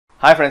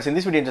Hi friends, in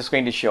this video I'm just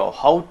going to show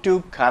how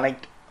to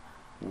connect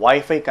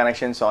Wi-Fi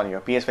connections on your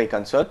PS5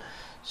 console.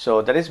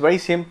 So that is very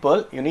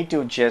simple. You need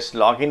to just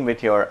log in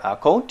with your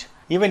account.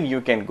 Even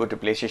you can go to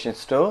PlayStation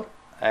Store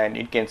and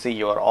it can say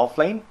you are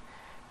offline.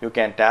 You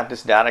can tap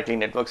this directly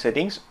network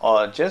settings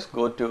or just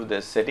go to the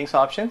settings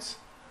options.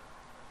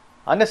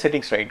 Under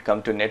settings, right,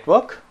 come to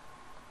network.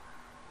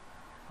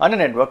 Under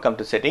network, come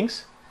to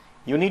settings.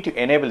 You need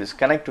to enable this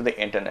connect to the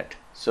internet.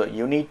 So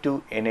you need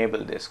to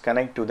enable this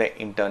connect to the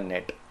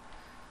internet.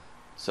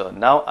 So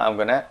now I'm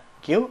gonna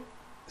give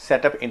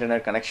setup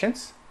internet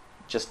connections.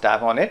 Just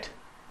tap on it.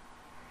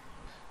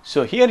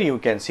 So here you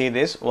can see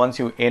this. Once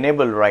you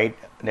enable right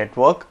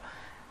network,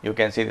 you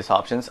can see these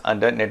options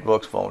under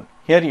networks found.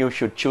 Here you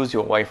should choose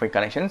your Wi-Fi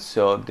connections.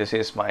 So this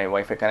is my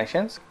Wi-Fi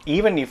connections.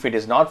 Even if it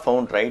is not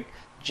found right,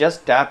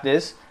 just tap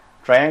this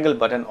triangle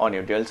button on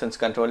your DualSense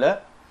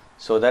controller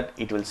so that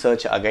it will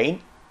search again.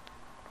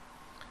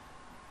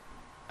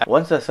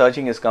 Once the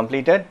searching is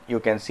completed, you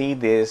can see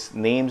these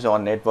names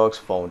on networks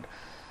found.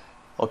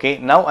 Okay,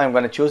 now I'm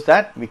going to choose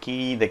that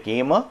Wiki the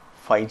Gamer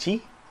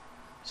 5G.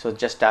 So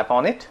just tap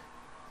on it.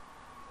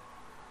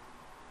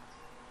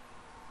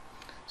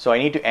 So I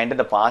need to enter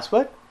the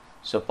password.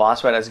 So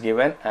password is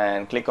given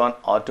and click on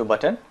R2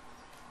 button.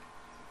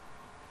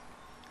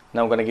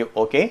 Now I'm going to give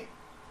OK.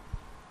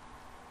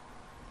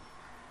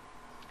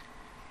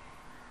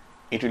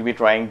 It will be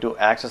trying to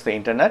access the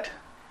internet.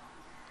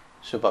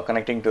 Super,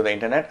 connecting to the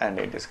internet and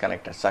it is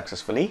connected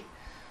successfully.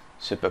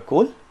 Super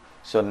cool.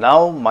 So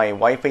now my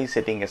Wi-Fi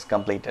setting is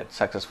completed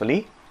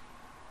successfully.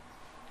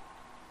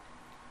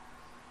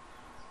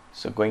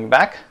 So going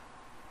back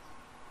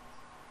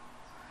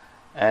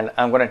and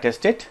I'm going to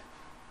test it.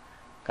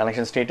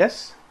 Connection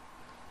status.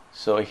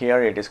 So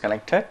here it is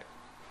connected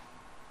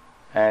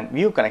and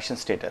view connection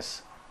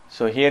status.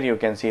 So here you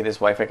can see this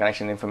Wi-Fi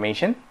connection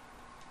information.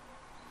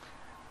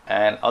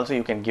 And also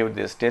you can give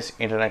this test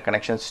internet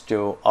connections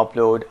to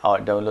upload or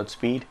download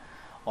speed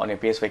on your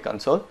PS5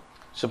 console.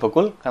 Super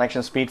cool.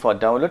 Connection speed for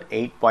download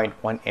 8.1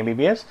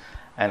 Mbps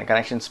and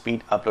connection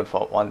speed upload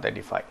for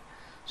 135.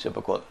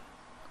 Super cool.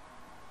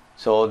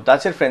 So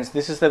that's it friends.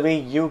 This is the way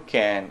you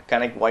can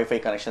connect Wi-Fi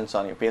connections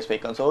on your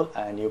PS5 console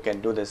and you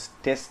can do this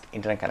test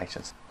internet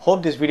connections.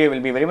 Hope this video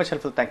will be very much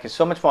helpful. Thank you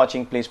so much for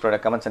watching. Please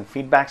provide comments and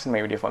feedbacks in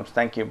my video forms.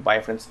 Thank you.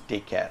 Bye friends.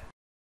 Take care.